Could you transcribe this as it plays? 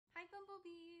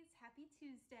Happy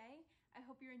Tuesday. I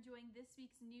hope you're enjoying this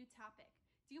week's new topic.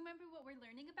 Do you remember what we're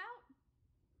learning about?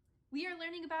 We are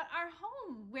learning about our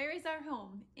home. Where is our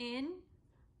home? In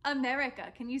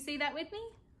America. Can you say that with me?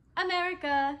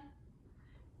 America.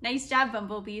 Nice job,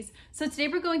 bumblebees. So today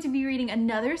we're going to be reading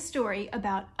another story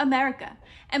about America.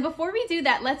 And before we do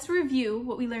that, let's review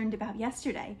what we learned about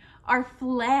yesterday. Our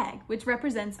flag, which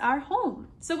represents our home.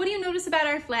 So what do you notice about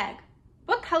our flag?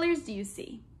 What colors do you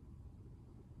see?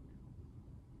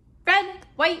 Red,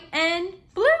 white, and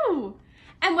blue.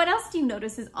 And what else do you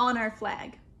notice is on our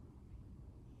flag?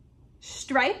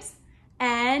 Stripes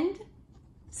and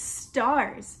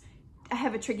stars. I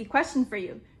have a tricky question for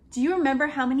you. Do you remember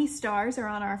how many stars are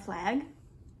on our flag?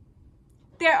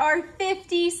 There are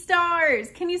 50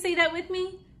 stars. Can you say that with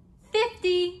me?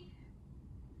 50.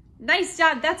 Nice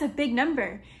job. That's a big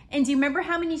number. And do you remember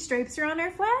how many stripes are on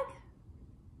our flag?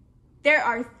 There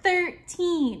are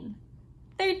 13.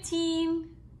 13.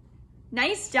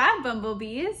 Nice job,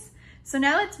 bumblebees. So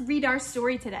now let's read our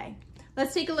story today.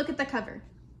 Let's take a look at the cover.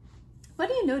 What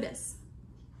do you notice?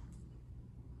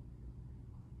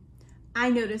 I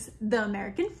notice the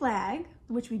American flag,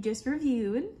 which we just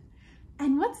reviewed.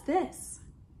 And what's this?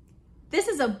 This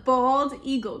is a bald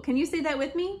eagle. Can you say that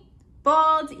with me?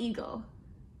 Bald eagle.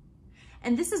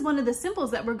 And this is one of the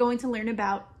symbols that we're going to learn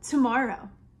about tomorrow.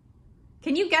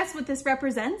 Can you guess what this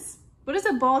represents? What does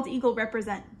a bald eagle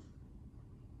represent?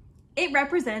 It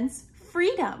represents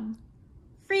freedom.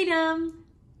 Freedom.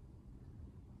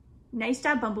 Nice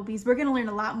job, bumblebees. We're going to learn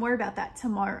a lot more about that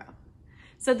tomorrow.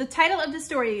 So the title of the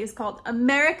story is called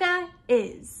America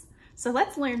Is. So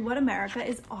let's learn what America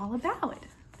is all about.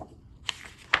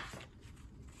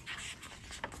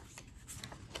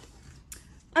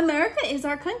 America is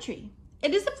our country.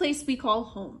 It is a place we call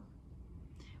home.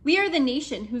 We are the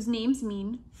nation whose names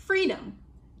mean freedom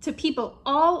to people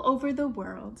all over the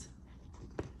world.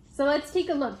 So let's take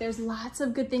a look. There's lots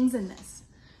of good things in this.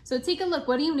 So take a look.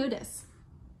 What do you notice?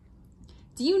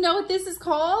 Do you know what this is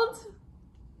called?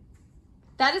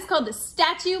 That is called the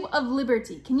Statue of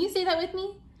Liberty. Can you say that with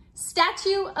me?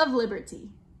 Statue of Liberty.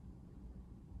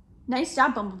 Nice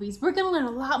job, bumblebees. We're going to learn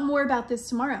a lot more about this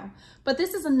tomorrow, but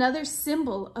this is another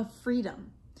symbol of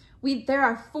freedom. There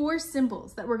are 4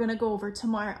 symbols that we're going to go over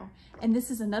tomorrow, and this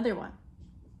is another one.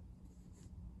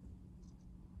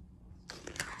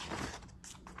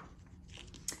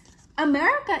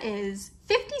 America is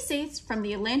 50 states from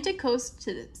the Atlantic coast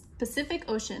to the Pacific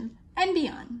Ocean and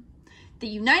beyond. The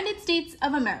United States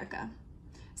of America.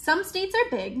 Some states are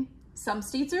big, some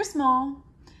states are small.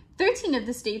 13 of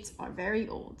the states are very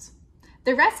old.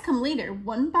 The rest come later,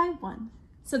 one by one.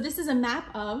 So this is a map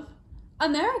of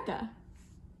America.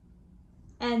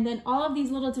 And then all of these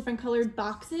little different colored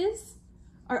boxes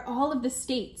are all of the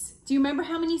states. Do you remember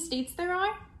how many states there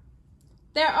are?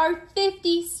 There are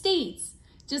 50 states,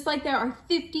 just like there are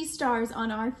 50 stars on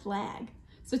our flag.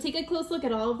 So take a close look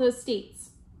at all of those states.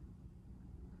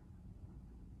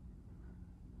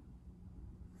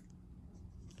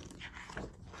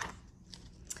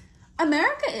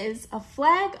 America is a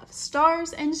flag of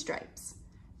stars and stripes.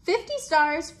 50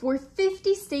 stars for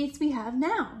 50 states we have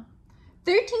now.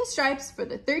 13 stripes for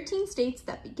the 13 states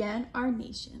that began our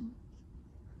nation.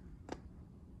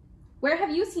 Where have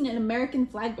you seen an American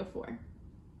flag before?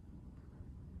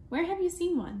 Where have you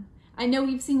seen one? I know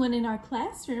we've seen one in our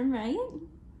classroom, right?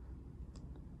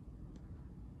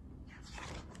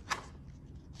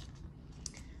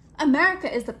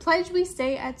 America is the pledge we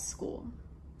say at school.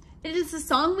 It is the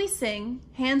song we sing,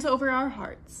 hands over our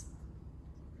hearts.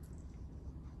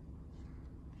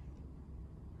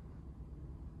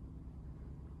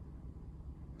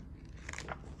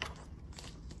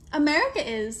 America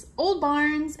is old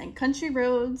barns and country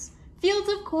roads, fields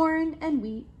of corn and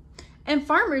wheat, and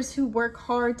farmers who work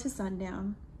hard to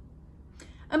sundown.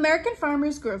 American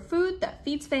farmers grow food that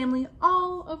feeds family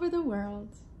all over the world.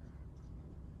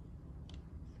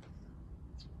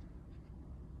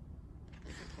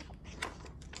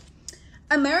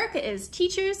 America is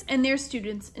teachers and their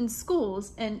students in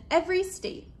schools in every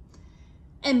state,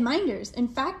 and minders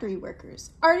and factory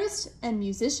workers, artists and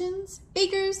musicians,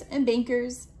 bakers and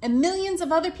bankers, and millions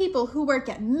of other people who work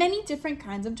at many different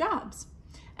kinds of jobs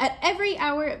at every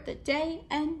hour of the day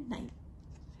and night.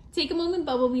 Take a moment,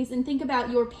 bumblebees, and think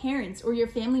about your parents or your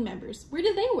family members. Where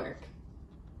do they work?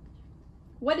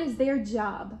 What is their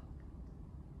job?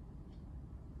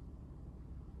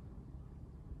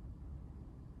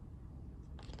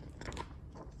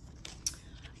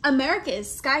 America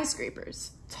is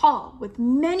skyscrapers, tall, with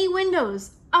many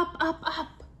windows, up, up,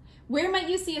 up. Where might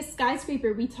you see a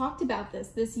skyscraper? We talked about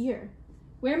this year.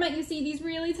 Where might you see these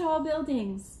really tall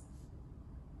buildings?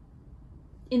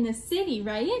 in the city,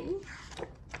 right?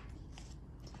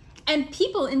 And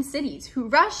people in cities who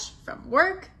rush from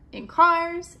work, in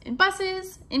cars, in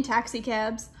buses, in taxi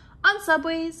cabs, on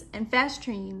subways and fast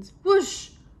trains. Whoosh,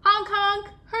 honk honk,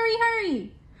 hurry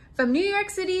hurry. From New York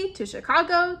City to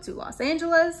Chicago to Los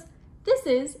Angeles, this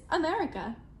is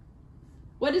America.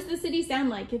 What does the city sound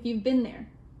like if you've been there?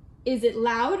 Is it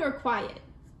loud or quiet?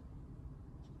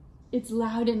 It's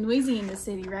loud and noisy in the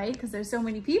city, right? Because there's so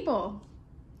many people.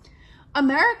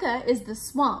 America is the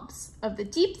swamps of the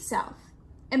deep south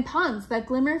and ponds that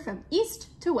glimmer from east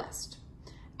to west,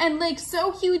 and lakes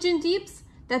so huge and deep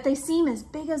that they seem as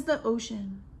big as the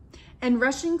ocean, and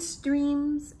rushing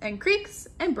streams and creeks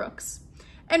and brooks,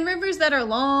 and rivers that are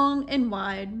long and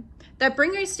wide that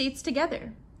bring our states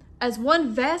together as one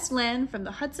vast land from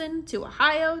the Hudson to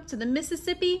Ohio to the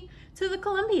Mississippi to the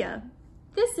Columbia.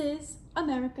 This is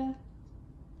America.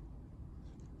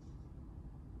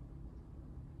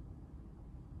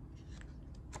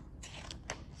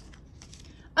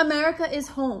 America is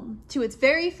home to its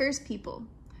very first people,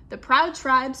 the proud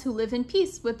tribes who live in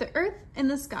peace with the earth and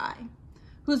the sky,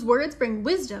 whose words bring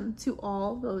wisdom to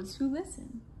all those who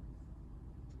listen.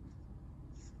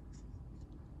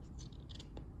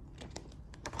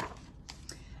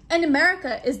 And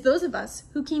America is those of us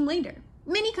who came later,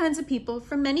 many kinds of people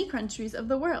from many countries of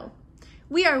the world.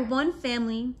 We are one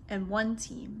family and one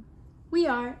team. We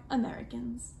are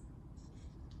Americans.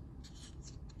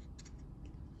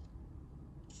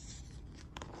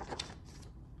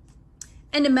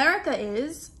 And America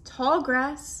is tall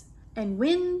grass and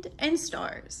wind and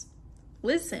stars.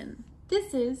 Listen,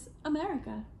 this is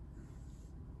America.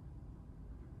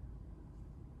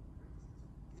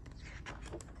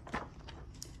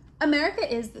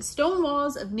 America is the stone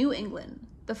walls of New England,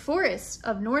 the forests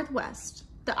of Northwest,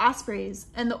 the ospreys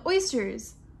and the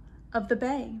oysters of the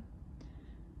bay,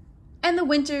 and the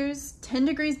winters 10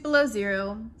 degrees below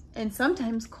zero and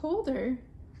sometimes colder.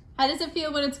 How does it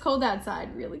feel when it's cold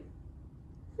outside? Really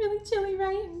chilly,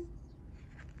 right?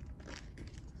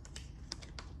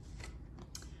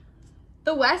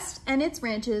 The West and its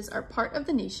ranches are part of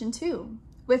the nation too,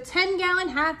 with 10-gallon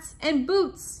hats and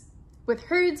boots, with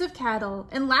herds of cattle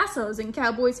and lassos in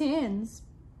cowboys' hands.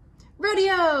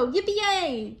 Rodeo,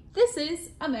 yippee-yay! This is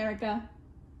America.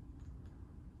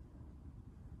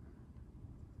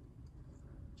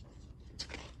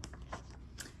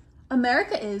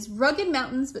 America is rugged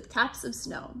mountains with caps of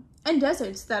snow and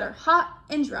deserts that are hot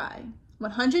and dry,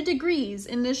 100 degrees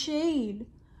in the shade.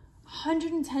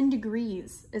 110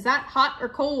 degrees. Is that hot or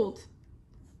cold?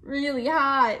 Really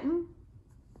hot.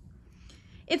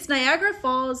 It's Niagara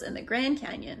Falls and the Grand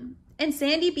Canyon, and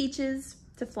sandy beaches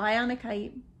to fly on a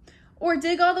kite, or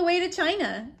dig all the way to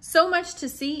China. So much to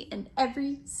see in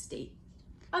every state.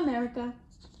 America.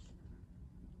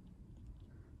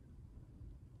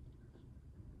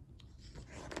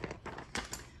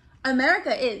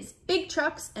 America is big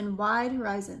trucks and wide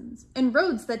horizons, and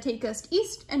roads that take us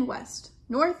east and west,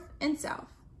 north and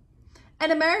south.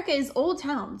 And America is old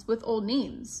towns with old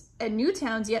names, and new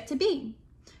towns yet to be,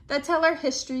 that tell our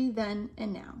history then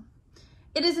and now.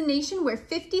 It is a nation where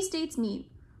 50 states meet,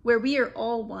 where we are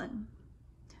all one.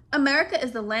 America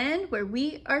is the land where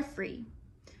we are free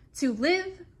to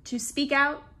live, to speak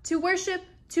out, to worship,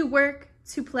 to work,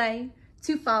 to play,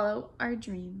 to follow our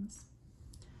dreams.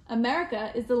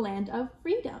 America is the land of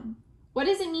freedom. What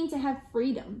does it mean to have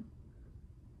freedom?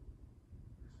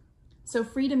 So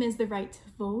freedom is the right to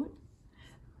vote,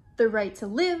 the right to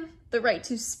live, the right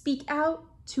to speak out,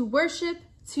 to worship,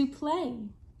 to play.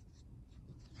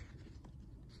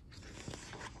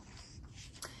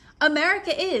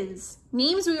 America is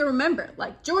names we remember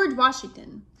like George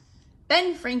Washington,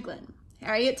 Ben Franklin,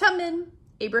 Harriet Tubman,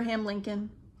 Abraham Lincoln,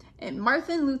 and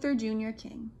Martin Luther Jr.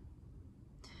 King.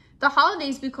 The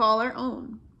holidays we call our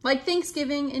own, like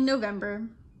Thanksgiving in November,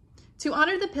 to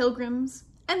honor the Pilgrims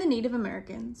and the Native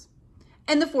Americans,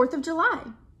 and the 4th of July,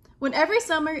 when every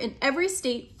summer in every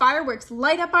state fireworks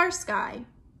light up our sky.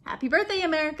 Happy birthday,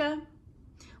 America!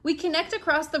 We connect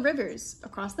across the rivers,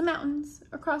 across the mountains,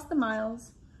 across the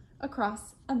miles,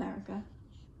 across America.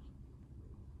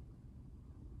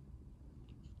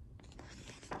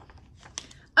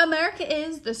 America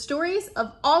is the stories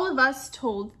of all of us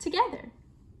told together.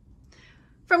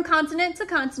 From continent to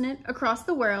continent across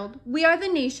the world, we are the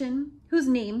nation whose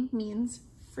name means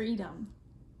freedom.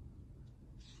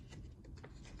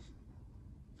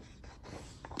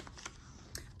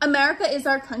 America is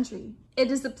our country.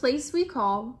 It is the place we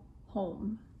call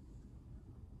home.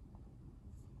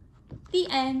 The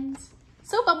end.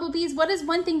 So Bumblebees, what is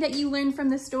one thing that you learned from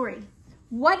this story?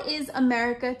 What is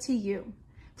America to you?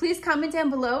 Please comment down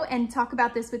below and talk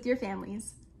about this with your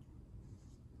families.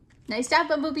 Nice job,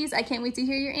 Bumblebees. I can't wait to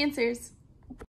hear your answers.